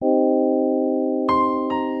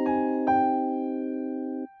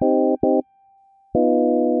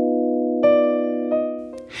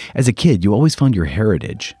As a kid, you always found your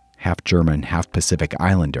heritage, half German, half Pacific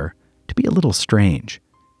Islander, to be a little strange.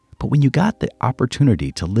 But when you got the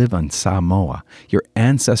opportunity to live on Samoa, your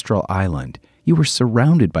ancestral island, you were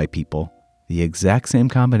surrounded by people the exact same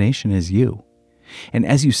combination as you. And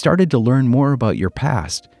as you started to learn more about your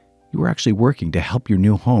past, you were actually working to help your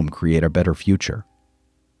new home create a better future.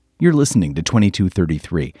 You're listening to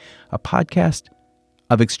 2233, a podcast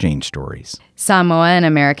of exchange stories. Samoa and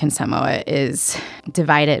American Samoa is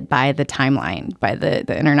divided by the timeline, by the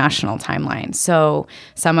international timeline. So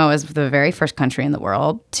Samoa is the very first country in the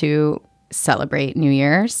world to celebrate New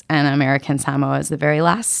Year's, and American Samoa is the very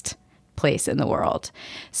last place in the world.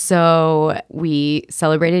 So we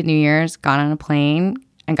celebrated New Year's, got on a plane,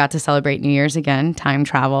 and got to celebrate New Year's again, time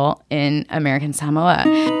travel, in American Samoa.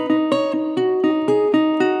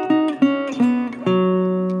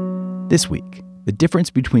 This week, the difference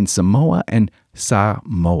between Samoa and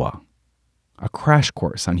Samoa, a crash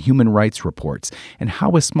course on human rights reports and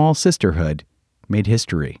how a small sisterhood made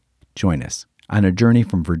history. Join us on a journey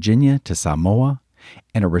from Virginia to Samoa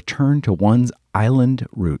and a return to one's island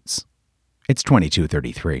roots. It's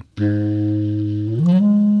 2233.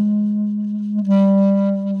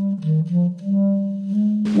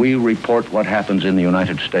 We report what happens in the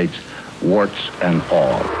United States, warts and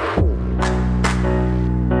all.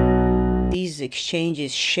 These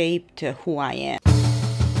exchanges shaped who I am.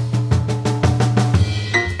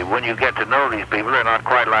 When you get to know these people, they're not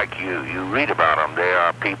quite like you read about them. They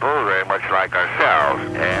are people very much like ourselves.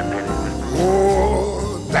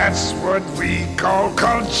 Oh, that's what we call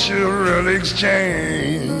cultural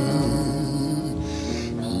exchange.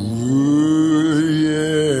 Ooh,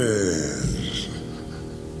 yes.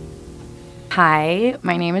 Hi,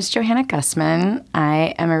 my name is Johanna Gussman.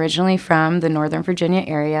 I am originally from the Northern Virginia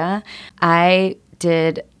area. I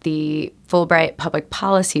did the Fulbright Public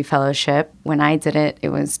Policy Fellowship. When I did it, it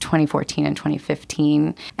was 2014 and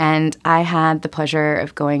 2015. And I had the pleasure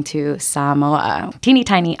of going to Samoa, teeny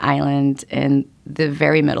tiny island in the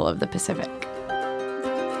very middle of the Pacific.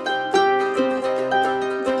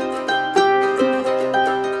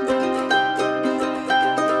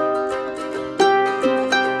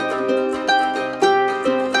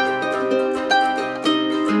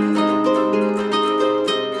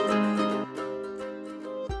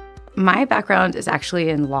 My background is actually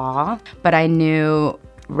in law, but I knew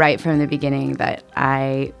right from the beginning that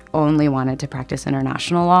I only wanted to practice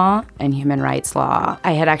international law and human rights law.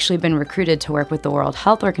 I had actually been recruited to work with the World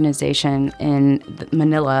Health Organization in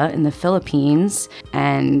Manila in the Philippines,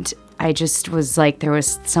 and I just was like, there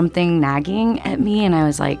was something nagging at me, and I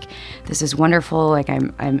was like, this is wonderful, like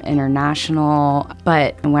I'm international.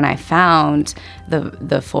 But when I found the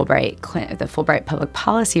Fulbright Public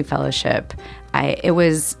Policy Fellowship, it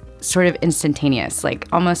was sort of instantaneous, like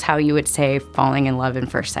almost how you would say falling in love in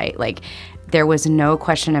first sight. Like there was no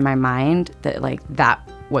question in my mind that like that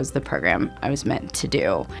was the program I was meant to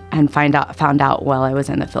do, and found out while I was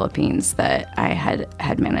in the Philippines that I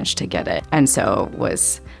had managed to get it, and so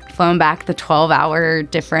was flown back the 12-hour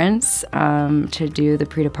difference to do the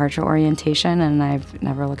pre-departure orientation, and I've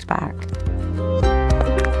never looked back.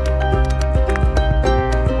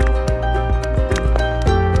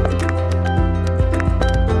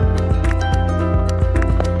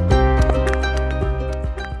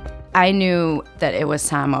 I knew that it was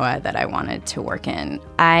Samoa that I wanted to work in.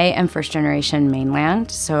 I am first generation mainland,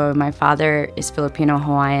 so my father is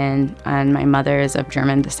Filipino-Hawaiian and my mother is of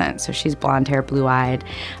German descent, so she's blonde hair, blue-eyed.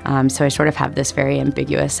 So I sort of have this very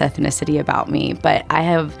ambiguous ethnicity about me, but I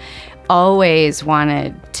have always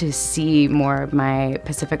wanted to see more of my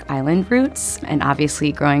Pacific Island roots, and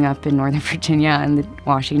obviously growing up in Northern Virginia and the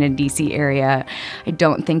Washington, D.C. area, I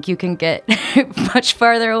don't think you can get much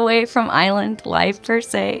farther away from island life per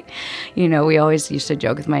se. You know, we always used to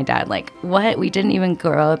joke with my dad, like, what? We didn't even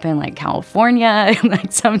grow up in like California,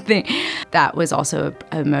 like something. That was also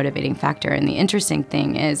a motivating factor. And the interesting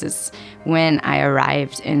thing is when I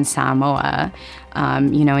arrived in Samoa,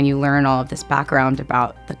 and you learn all of this background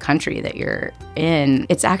about the country that you're in.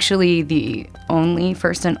 It's actually the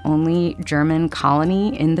first and only German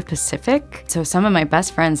colony in the Pacific. So some of my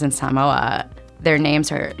best friends in Samoa, their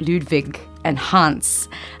names are Ludwig and Hans,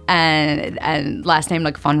 and last name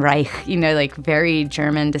like von Reich, like very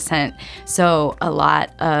German descent. So a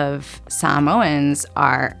lot of Samoans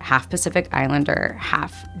are half Pacific Islander,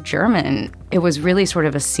 half German. It was really sort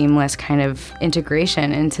of a seamless kind of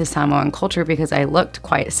integration into Samoan culture because I looked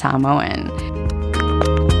quite Samoan.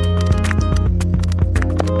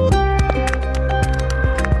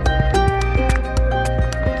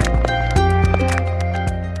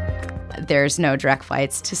 There's no direct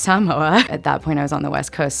flights to Samoa. At that point, I was on the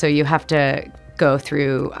West Coast, so you have to go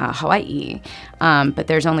through Hawaii, but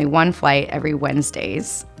there's only one flight every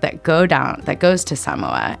Wednesdays that goes to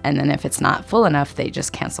Samoa, and then if it's not full enough, they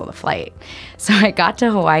just cancel the flight. So I got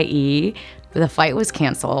to Hawaii, the flight was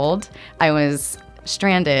canceled. I was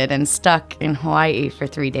stranded and stuck in Hawaii for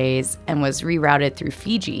 3 days and was rerouted through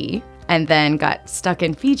Fiji, and then got stuck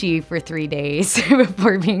in Fiji for 3 days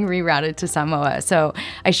before being rerouted to Samoa. So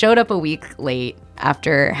I showed up a week late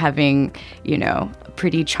after having,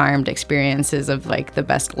 pretty charmed experiences of like the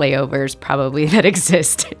best layovers probably that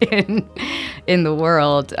exist in the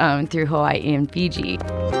world through Hawaii and Fiji.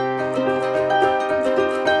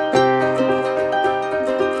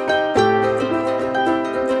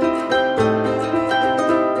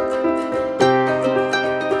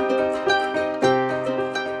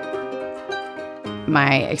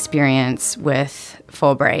 My experience with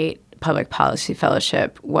Fulbright Public Policy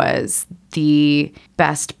Fellowship was the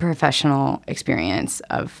best professional experience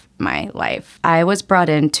of my life. I was brought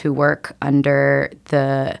in to work under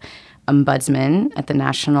the ombudsman at the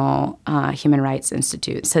National Human Rights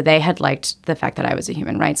Institute. So they had liked the fact that I was a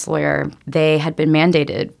human rights lawyer. They had been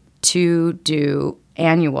mandated to do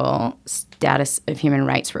annual status of human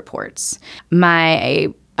rights reports.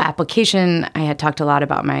 My application, I had talked a lot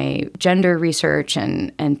about my gender research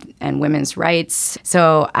and women's rights.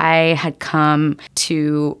 So I had come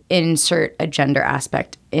to insert a gender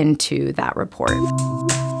aspect into that report.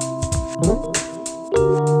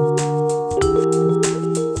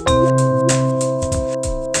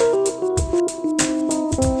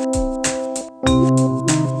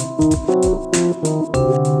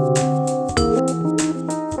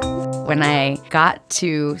 When I got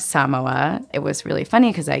to Samoa, it was really funny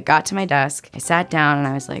because I got to my desk, I sat down and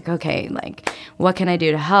I was like, okay, what can I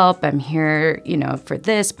do to help? I'm here, for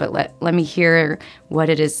this, but let me hear what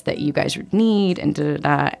it is that you guys would need and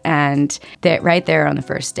da-da-da. And right there on the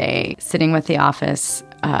first day, sitting with the office,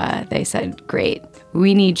 they said, great,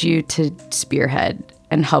 we need you to spearhead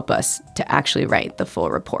and help us to actually write the full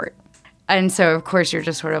report. And so, of course, you're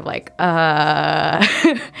just sort of like, I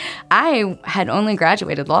had only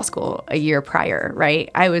graduated law school a year prior, right?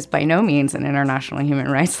 I was by no means an international human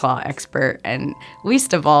rights law expert, and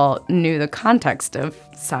least of all knew the context of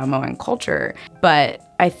Samoan culture. But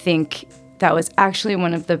I think that was actually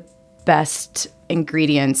one of the best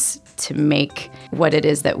ingredients to make what it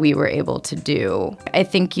is that we were able to do. I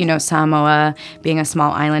think, Samoa being a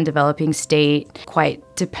small island developing state, quite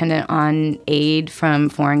dependent on aid from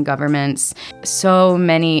foreign governments, so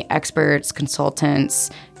many experts, consultants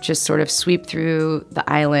just sort of sweep through the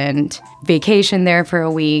island, vacation there for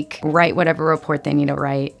a week, write whatever report they need to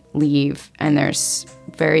write, leave, and there's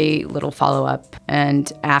very little follow-up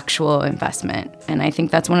and actual investment. And I think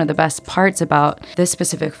that's one of the best parts about this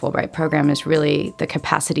specific Fulbright program is really the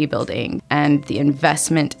capacity building and the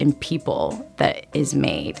investment in people that is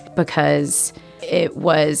made, because it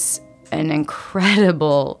was an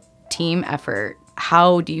incredible team effort.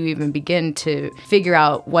 How do you even begin to figure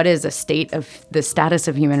out what is the status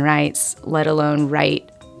of human rights, let alone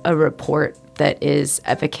write a report that is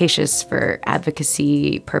efficacious for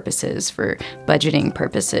advocacy purposes, for budgeting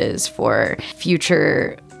purposes, for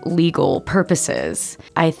future legal purposes?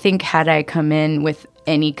 I think had I come in with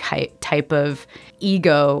any type of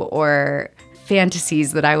ego or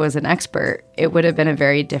fantasies that I was an expert, it would have been a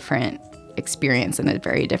very different experience and a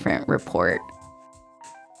very different report.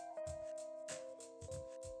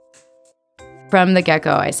 From the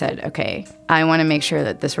get-go, I said, okay, I want to make sure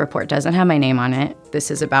that this report doesn't have my name on it. This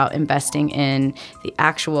is about investing in the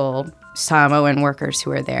actual Samoan workers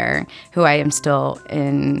who are there, who I am still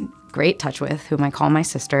in great touch with, whom I call my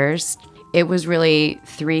sisters. It was really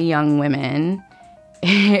 3 young women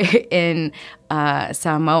in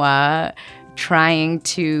Samoa trying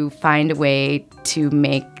to find a way to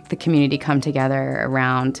make the community come together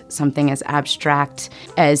around something as abstract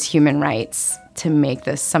as human rights, to make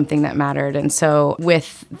this something that mattered. And so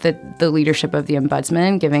with the leadership of the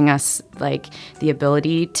ombudsman giving us the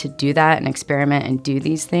ability to do that and experiment and do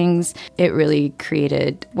these things, it really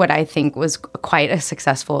created what I think was quite a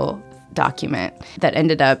successful document that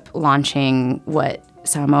ended up launching what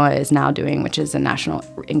Samoa is now doing, which is a national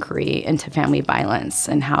inquiry into family violence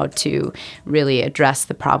and how to really address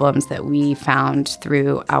the problems that we found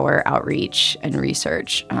through our outreach and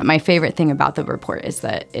research. My favorite thing about the report is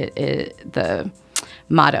that the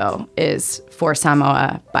motto is for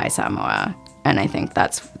Samoa, by Samoa. And I think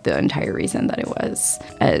that's the entire reason that it was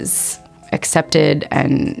as accepted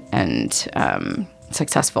and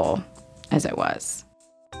successful as it was.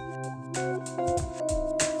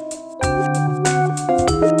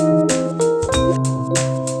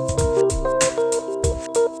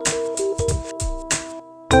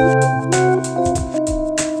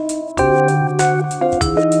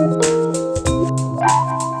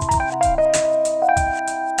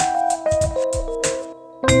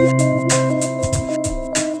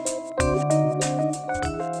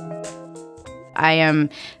 I am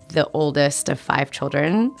the oldest of 5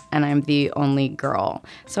 children, and I'm the only girl.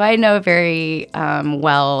 So I know very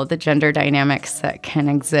well the gender dynamics that can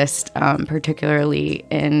exist, particularly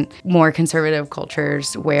in more conservative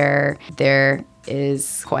cultures where there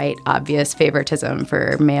is quite obvious favoritism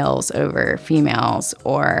for males over females,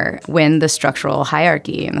 or when the structural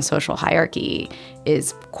hierarchy and the social hierarchy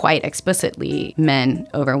is quite explicitly men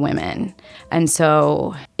over women. And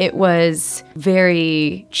so it was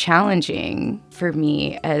very challenging for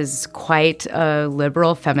me as quite a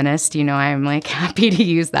liberal feminist. I'm like happy to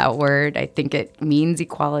use that word. I think it means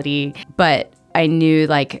equality, but I knew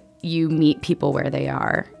like you meet people where they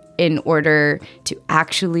are. In order to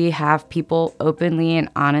actually have people openly and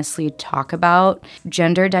honestly talk about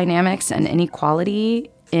gender dynamics and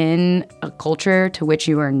inequality in a culture to which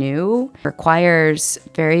you are new requires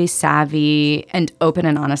very savvy and open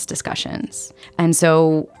and honest discussions. And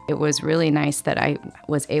so it was really nice that I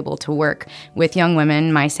was able to work with young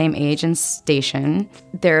women my same age and station.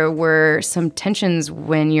 There were some tensions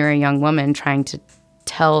when you're a young woman trying to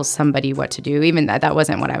tell somebody what to do, even that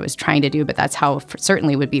wasn't what I was trying to do, but that's how it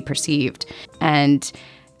certainly would be perceived. And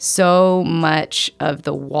so much of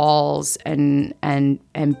the walls and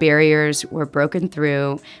barriers were broken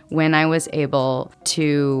through when I was able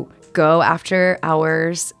to go after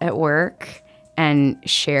hours at work and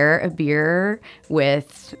share a beer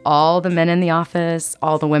with all the men in the office,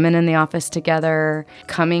 all the women in the office together,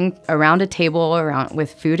 coming around a table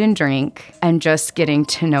with food and drink and just getting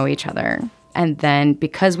to know each other. And then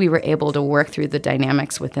because we were able to work through the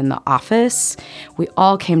dynamics within the office, we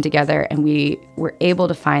all came together and we were able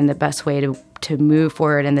to find the best way to move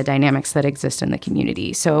forward in the dynamics that exist in the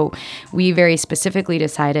community. So we very specifically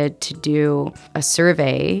decided to do a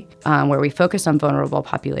survey where we focused on vulnerable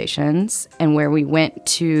populations and where we went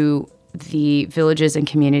to the villages and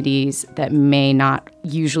communities that may not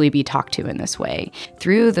usually be talked to in this way.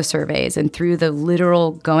 Through the surveys and through the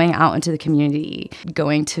literal going out into the community,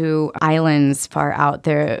 going to islands far out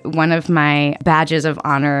there. One of my badges of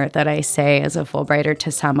honor that I say as a Fulbrighter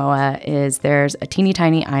to Samoa is there's a teeny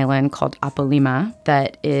tiny island called Apolima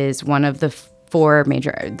that is one of the four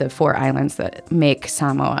islands that make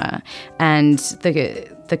Samoa. And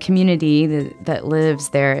the community that lives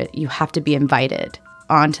there, you have to be invited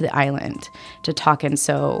onto the island to talk. And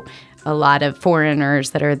so a lot of foreigners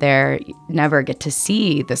that are there never get to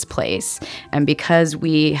see this place. And because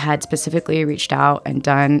we had specifically reached out and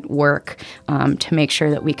done work to make sure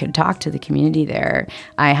that we could talk to the community there,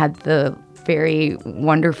 I had the very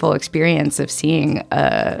wonderful experience of seeing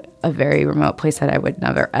a very remote place that I would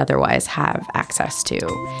never otherwise have access to.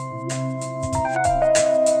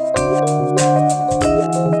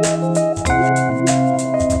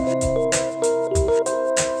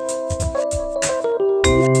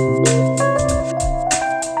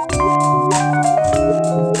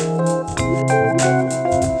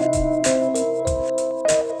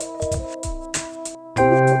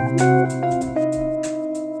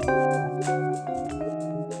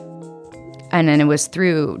 And then it was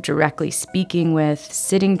through directly speaking with,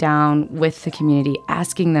 sitting down with the community,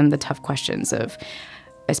 asking them the tough questions of,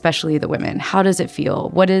 especially the women, how does it feel?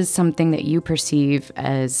 What is something that you perceive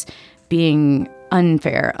as being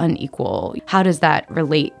unfair, unequal? How does that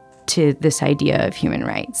relate to this idea of human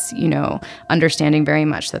rights? Understanding very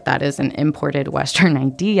much that is an imported Western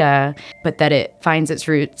idea, but that it finds its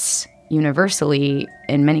roots universally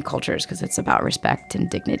in many cultures because it's about respect and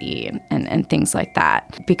dignity and things like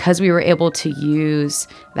that. Because we were able to use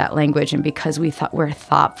that language and because we're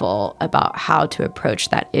thoughtful about how to approach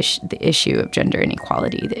the issue of gender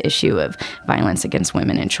inequality, the issue of violence against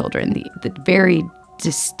women and children, the very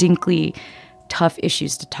distinctly tough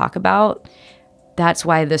issues to talk about, that's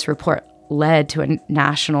why this report led to a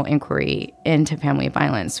national inquiry into family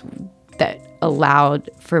violence that allowed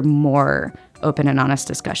for more open and honest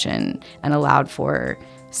discussion and allowed for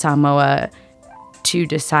Samoa to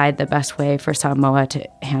decide the best way for Samoa to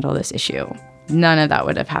handle this issue. None of that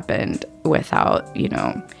would have happened without,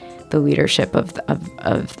 the leadership of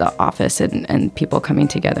the office and people coming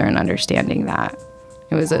together and understanding that.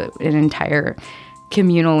 It was an entire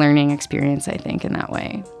communal learning experience, I think, in that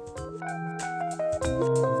way.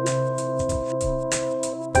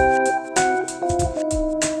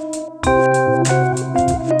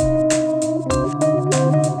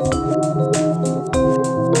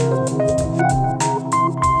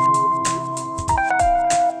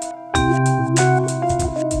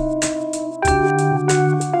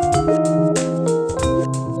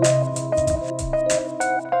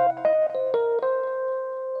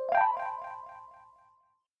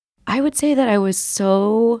 I would say that I was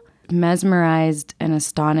so mesmerized and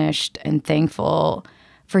astonished and thankful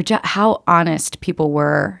for how honest people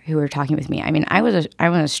were who were talking with me. I mean, I was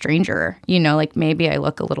a stranger, like maybe I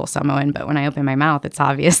look a little Samoan, but when I open my mouth, it's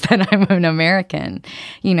obvious that I'm an American,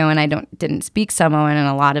 and I didn't speak Samoan. And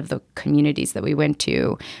a lot of the communities that we went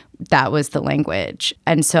to, that was the language.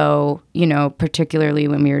 And so, particularly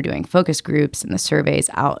when we were doing focus groups and the surveys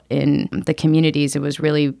out in the communities, it was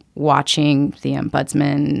really watching the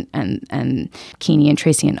ombudsman and Kini and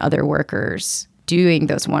Tracy and other workers doing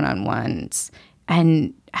those one-on-ones,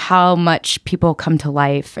 and how much people come to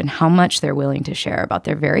life and how much they're willing to share about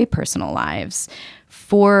their very personal lives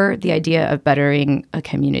for the idea of bettering a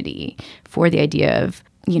community, for the idea of,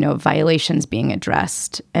 violations being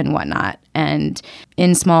addressed and whatnot. And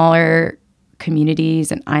in smaller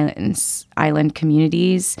communities and island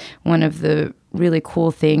communities, one of the really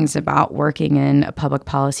cool things about working in a public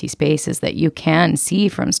policy space is that you can see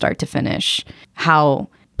from start to finish how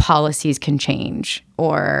policies can change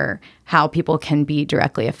or how people can be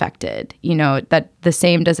directly affected. That the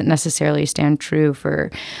same doesn't necessarily stand true for,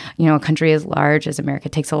 a country as large as America.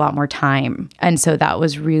 It takes a lot more time. And so that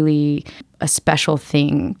was really a special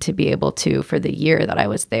thing to be able to, for the year that I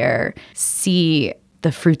was there, see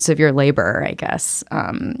the fruits of your labor, I guess.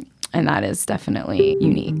 And that is definitely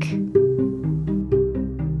unique.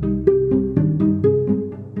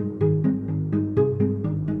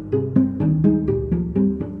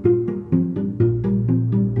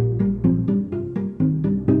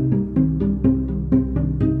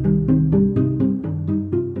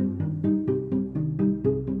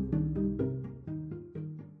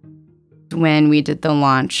 When we did the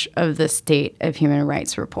launch of the State of Human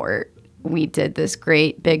Rights Report, we did this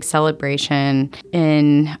great big celebration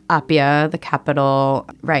in Apia, the capital,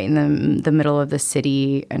 right in the middle of the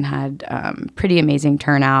city, and had pretty amazing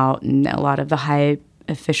turnout and a lot of the high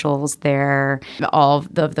officials there, all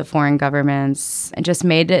of the foreign governments, and just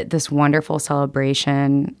made it this wonderful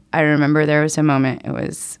celebration. I remember there was a moment, it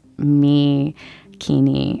was me,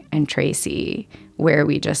 Kini, and Tracy, where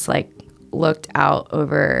we just looked out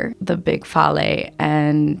over the big Fale,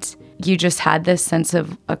 and you just had this sense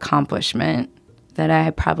of accomplishment that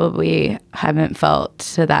I probably haven't felt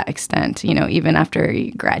to that extent, even after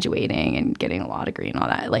graduating and getting a law degree and all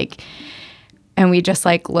that. And we just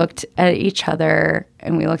looked at each other,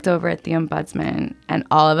 and we looked over at the ombudsman, and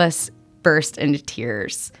all of us burst into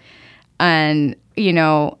tears. And,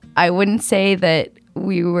 I wouldn't say that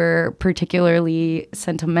we were particularly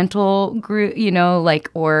sentimental group,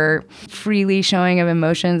 or freely showing of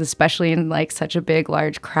emotions, especially in such a big,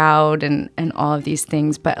 large crowd and all of these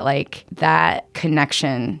things. But that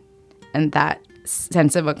connection and that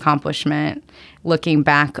sense of accomplishment, looking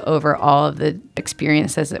back over all of the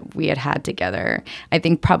experiences that we had together, I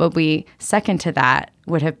think probably second to that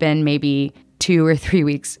would have been maybe 2 or 3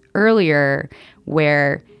 weeks earlier,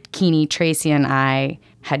 where Kini, Tracy, and I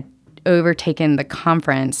had overtaken the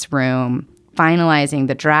conference room, finalizing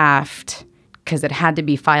the draft, because it had to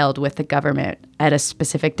be filed with the government at a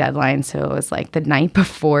specific deadline. So it was the night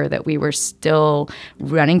before that we were still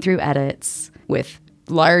running through edits with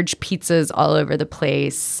large pizzas all over the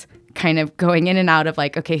place, kind of going in and out of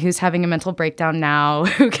okay, who's having a mental breakdown now?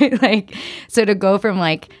 So to go from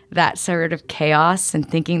that sort of chaos and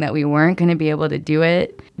thinking that we weren't going to be able to do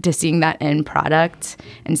it, to seeing that end product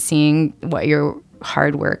and seeing what your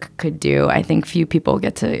hard work could do, I think few people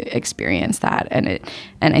get to experience that, and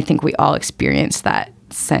I think we all experience that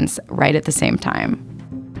sense right at the same time.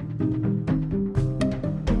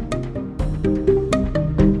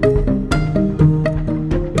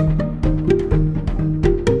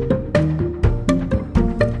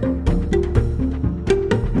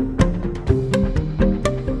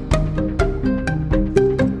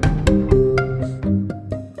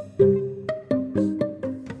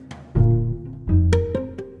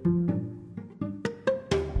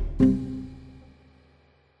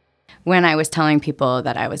 When I was telling people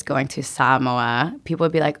that I was going to Samoa, people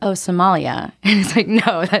would be like, oh, Somalia. And it's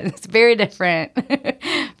no, that's very different.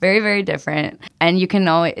 Very, very different. And you can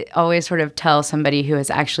always sort of tell somebody who has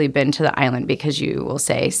actually been to the island, because you will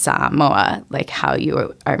say Samoa, how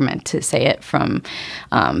you are meant to say it from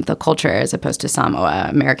the culture, as opposed to Samoa,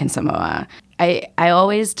 American Samoa. I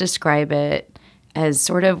always describe it as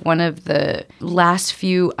sort of one of the last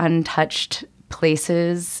few untouched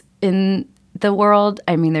places in the world.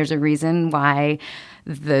 I mean, there's a reason why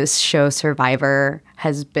this show Survivor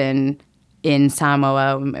has been in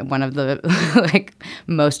Samoa, one of the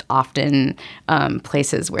most often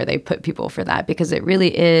places where they put people for that, because it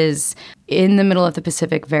really is in the middle of the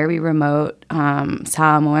Pacific, very remote.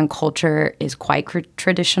 Samoan culture is quite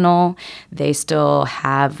traditional. They still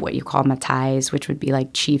have what you call matais, which would be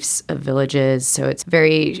chiefs of villages. So it's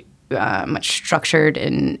very much structured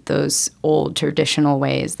in those old traditional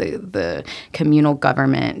ways, the communal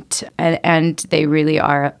government, and they really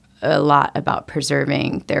are a lot about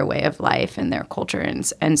preserving their way of life and their culture.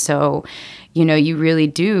 And so, you really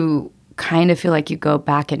do kind of feel like you go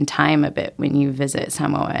back in time a bit when you visit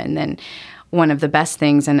Samoa. And then one of the best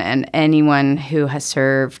things, and anyone who has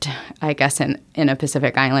served, I guess, in a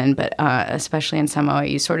Pacific island, but especially in Samoa,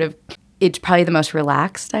 it's probably the most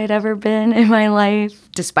relaxed I'd ever been in my life,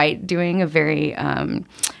 despite doing a very,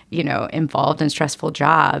 involved and stressful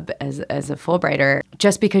job as a Fulbrighter,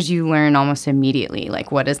 just because you learn almost immediately,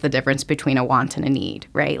 like, what is the difference between a want and a need,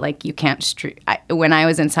 right? Like, you can't stream. When I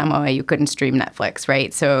was in Samoa, you couldn't stream Netflix,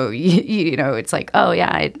 right? So, it's like, oh,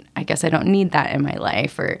 yeah, I guess I don't need that in my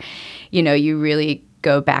life. Or, you really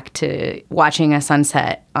go back to watching a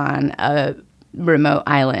sunset on a remote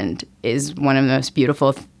island is one of the most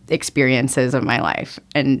beautiful experiences of my life.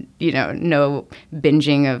 And, no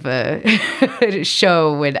binging of a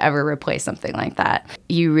show would ever replace something like that.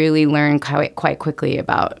 You really learn quite quickly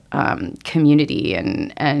about community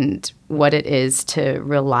and what it is to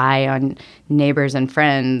rely on neighbors and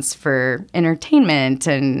friends for entertainment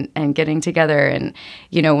and getting together. And,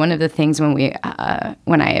 one of the things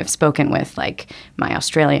when I have spoken with, like, my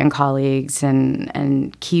Australian colleagues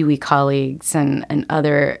and Kiwi colleagues and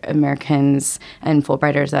other Americans and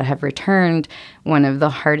Fulbrighters that have returned, one of the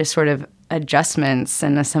hardest sort of adjustments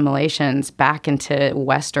and assimilations back into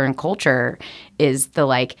Western culture is the,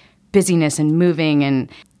 like, busyness and moving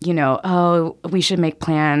and, we should make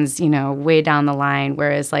plans, way down the line.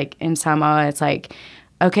 Whereas, like, in Samoa, it's like,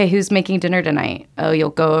 okay, who's making dinner tonight? Oh, you'll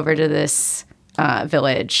go over to this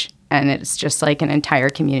village. And it's just like an entire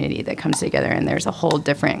community that comes together. And there's a whole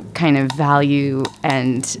different kind of value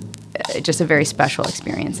and just a very special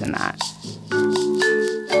experience in that.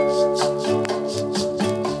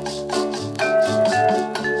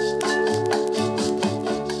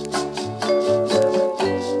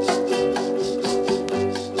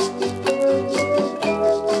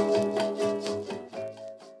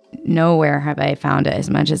 Nowhere have I found it as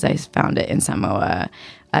much as I found it in Samoa.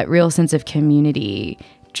 A real sense of community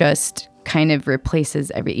just kind of replaces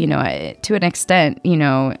to an extent,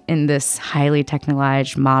 in this highly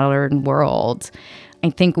technologized modern world.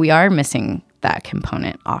 I think we are missing that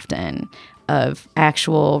component often of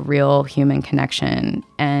actual real human connection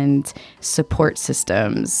and support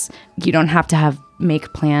systems. You don't have to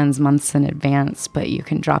make plans months in advance, but you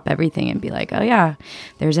can drop everything and be like, oh yeah,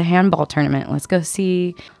 there's a handball tournament. Let's go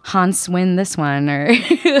see Hans win this one. Or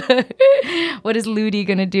what is Ludi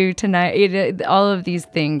going to do tonight? All of these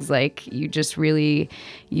things, like, you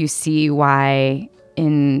see why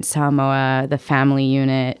in Samoa, the family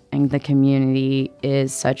unit and the community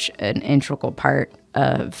is such an integral part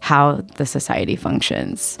of how the society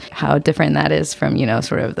functions, how different that is from,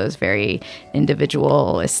 sort of those very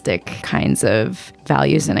individualistic kinds of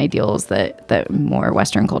values and ideals that more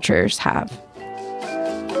Western cultures have.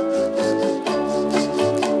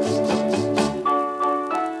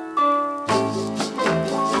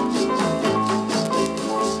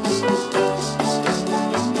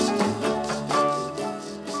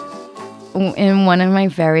 In one of my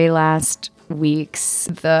very last weeks,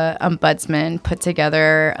 the ombudsman put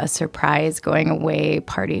together a surprise going away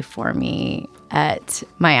party for me at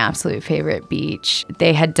my absolute favorite beach.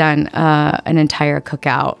 They had done an entire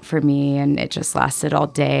cookout for me, and it just lasted all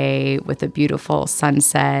day with a beautiful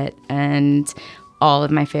sunset and all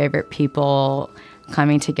of my favorite people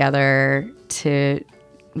coming together to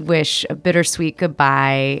wish a bittersweet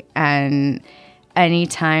goodbye. And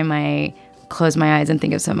anytime I close my eyes and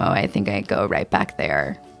think of Samoa, I think I go right back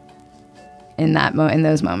there in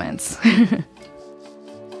those moments.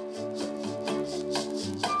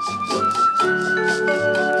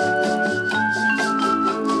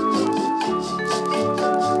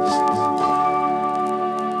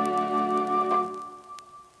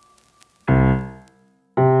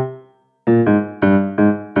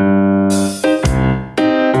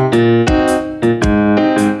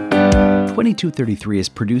 .2233 is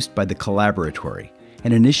produced by the Collaboratory,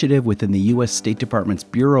 an initiative within the U.S. State Department's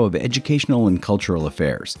Bureau of Educational and Cultural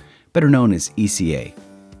Affairs, better known as ECA.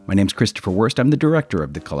 My name's Christopher Wurst. I'm the director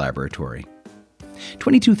of the Collaboratory.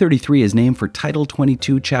 2233 is named for Title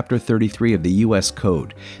 22, Chapter 33 of the U.S.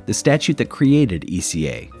 Code, the statute that created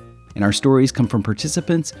ECA. And our stories come from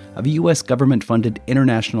participants of U.S. government-funded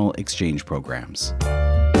international exchange programs.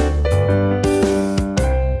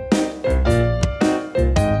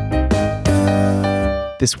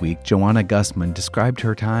 This week, Joanna Gusman described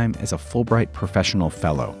her time as a Fulbright Professional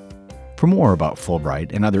Fellow. For more about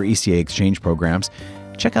Fulbright and other ECA exchange programs,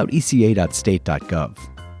 check out eca.state.gov.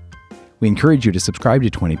 We encourage you to subscribe to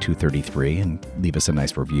 2233 and leave us a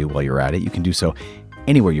nice review while you're at it. You can do so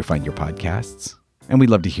anywhere you find your podcasts. And we'd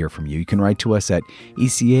love to hear from you. You can write to us at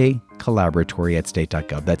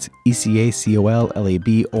ecacollaboratory@state.gov. That's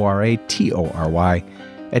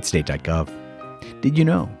ecacollaboratory@state.gov. Did you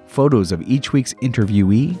know photos of each week's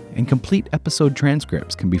interviewee and complete episode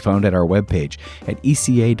transcripts can be found at our webpage at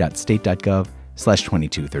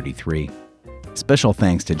eca.state.gov/2233. Special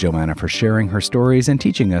thanks to Joanna for sharing her stories and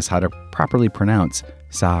teaching us how to properly pronounce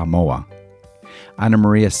Samoa. Ana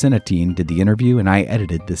Maria Sinatin did the interview and I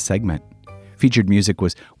edited this segment. Featured music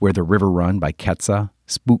was Where the River Run by Quetzal,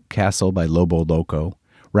 Spook Castle by Lobo Loco,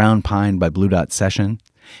 Round Pine by Blue Dot Session,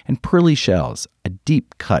 and Pearly Shells, a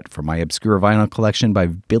deep cut from my obscure vinyl collection by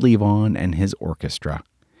Billy Vaughn and his orchestra.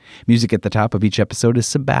 Music at the top of each episode is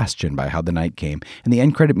Sebastian by How the Night Came, and the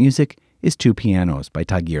end credit music is Two Pianos by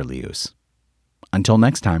Tagier Lius. Until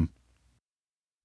next time.